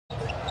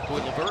Boy,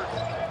 LeVert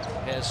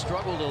has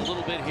struggled a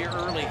little bit here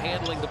early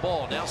handling the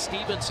ball. Now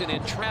Stevenson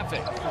in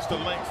traffic. It's the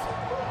length.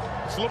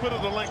 It's a little bit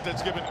of the length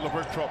that's giving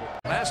LeVert trouble.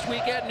 Last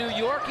week at New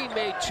York, he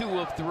made 2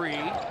 of 3.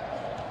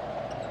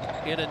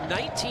 In a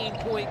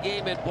 19-point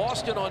game at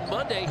Boston on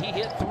Monday, he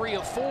hit 3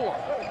 of 4.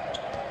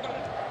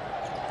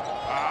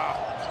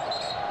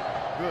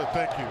 Good,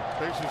 thank you.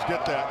 Patients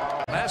get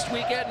that. Last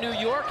week at New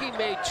York, he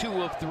made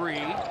 2 of 3.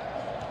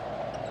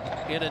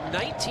 In a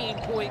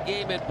 19-point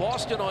game at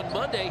Boston on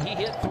Monday, he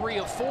hit 3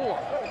 of 4.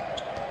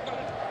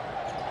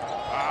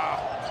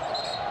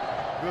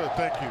 Good,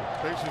 thank you.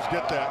 Patients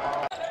get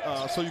that.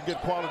 So you get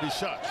quality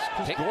shots.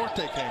 Chris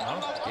Duarte came,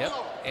 huh? Yep,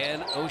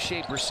 and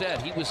O'Shea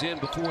Brissett, he was in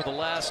before the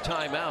last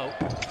time out,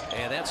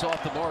 and that's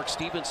off the mark.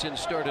 Stevenson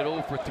started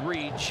 0 for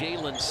 3.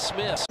 Jalen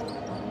Smith.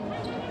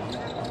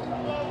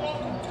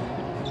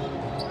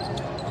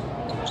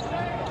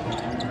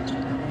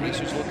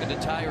 Pacers looking to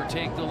tie or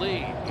take the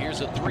lead.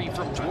 Here's a 3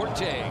 from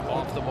Duarte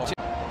off the mark.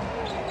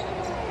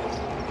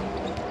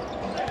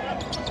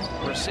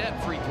 Brissett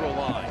free throw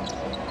line.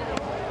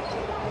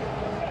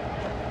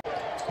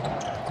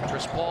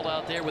 Chris Paul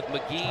out there with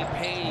McGee,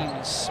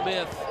 Payne,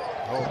 Smith,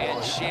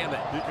 and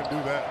Shamet. He can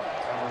do that.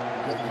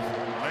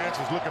 Lance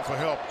is looking for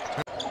help.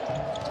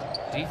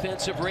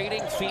 Defensive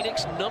rating,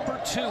 Phoenix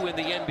 #2 in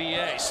the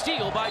NBA.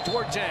 Steal by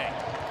Duarte.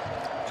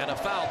 And a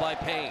foul by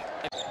Payne.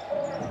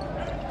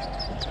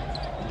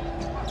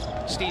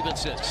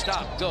 Stevenson,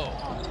 stop, go.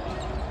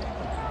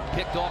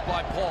 Picked off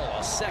by Paul,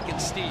 a second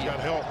steal. He's got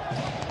help.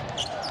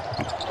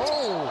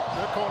 Oh,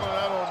 they're calling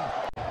that on.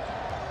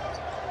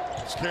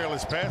 It's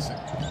careless passing.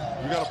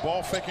 You got a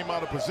ball, fake him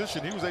out of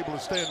position. He was able to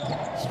stand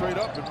straight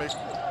up and make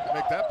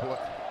that play.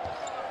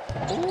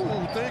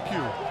 Ooh, thank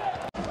you.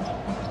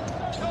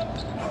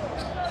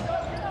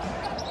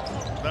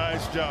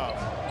 Nice job.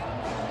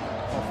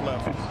 Off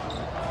left.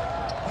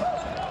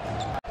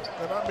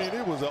 And I mean,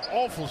 it was an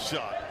awful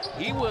shot.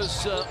 He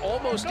was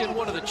almost in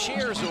one of the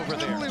chairs over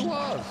there. He really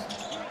was.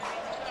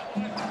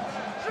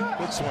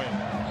 Good swing.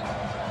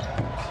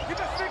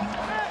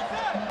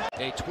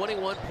 A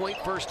 21-point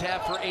first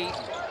half for Ayton.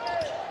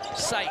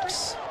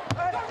 Sykes.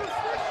 And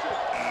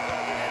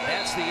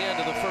that's the end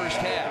of the first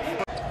half.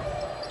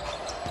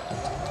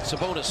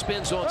 Sabonis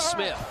spins on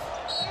Smith.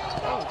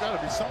 Oh,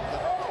 gotta be something.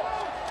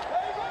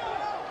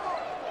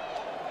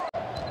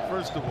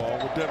 First of all,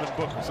 with Devin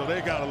Booker, so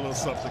they got a little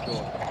something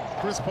going.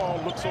 Chris Paul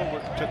looks over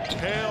to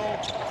tell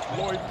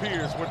Lloyd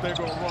Pierce what they're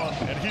going to run,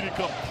 and he didn't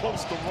come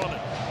close to running.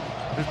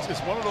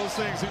 It's one of those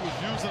things, he was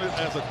using it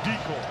as a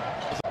decoy.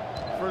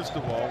 First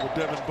of all, with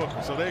Devin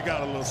Booker, so they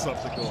got a little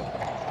something going.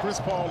 Chris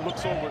Paul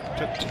looks over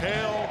to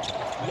tell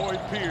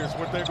Lloyd Pierce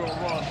what they're going to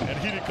run, and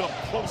he didn't come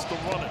close to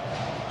running.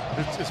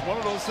 It's one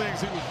of those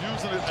things, he was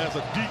using it as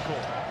a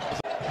decoy.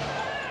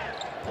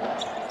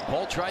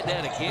 Paul tried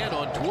that again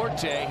on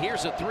Duarte.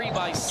 Here's a 3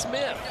 by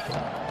Smith.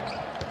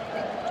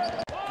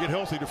 Get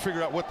healthy to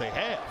figure out what they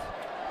have.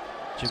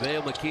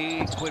 JaVale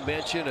McGee, Quinn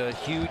mentioned, a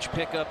huge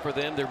pickup for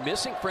them. They're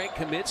missing Frank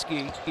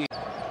Kaminsky,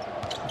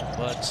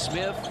 but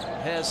Smith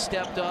has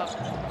stepped up.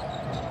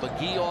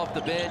 McGee off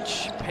the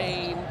bench.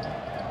 Payne.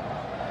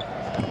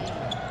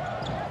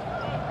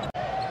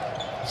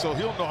 So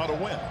he'll know how to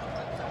win.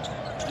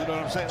 You know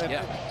what I'm saying?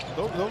 Yeah.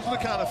 Those are the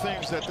kind of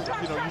things that you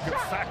can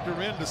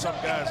factor into some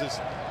guys as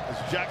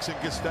Jackson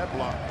gets that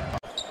block.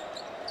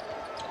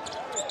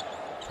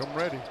 Come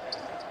ready.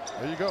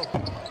 There you go.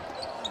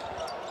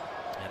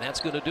 And that's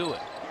going to do it.